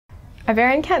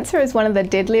Ovarian cancer is one of the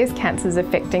deadliest cancers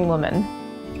affecting women.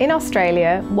 In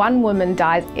Australia, 1 woman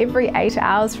dies every 8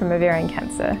 hours from ovarian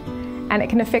cancer, and it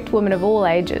can affect women of all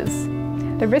ages.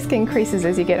 The risk increases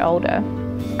as you get older.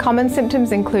 Common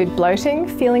symptoms include bloating,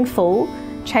 feeling full,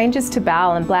 changes to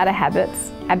bowel and bladder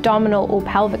habits, abdominal or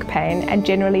pelvic pain, and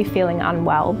generally feeling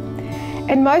unwell.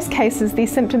 In most cases,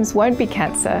 these symptoms won't be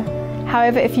cancer.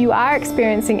 However, if you are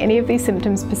experiencing any of these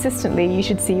symptoms persistently, you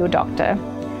should see your doctor.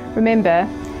 Remember,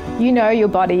 you know your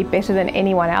body better than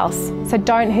anyone else, so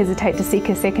don't hesitate to seek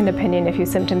a second opinion if your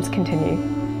symptoms continue.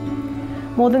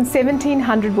 More than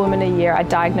 1,700 women a year are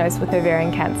diagnosed with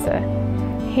ovarian cancer.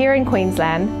 Here in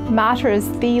Queensland, Mater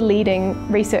is the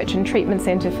leading research and treatment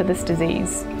centre for this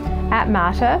disease. At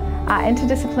Mater, our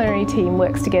interdisciplinary team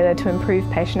works together to improve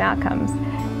patient outcomes.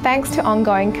 Thanks to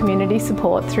ongoing community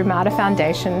support through Mater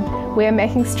Foundation, we are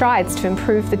making strides to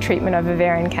improve the treatment of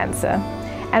ovarian cancer.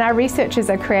 And our researchers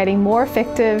are creating more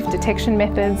effective detection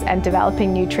methods and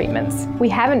developing new treatments. We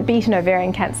haven't beaten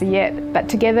ovarian cancer yet, but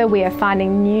together we are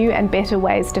finding new and better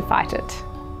ways to fight it.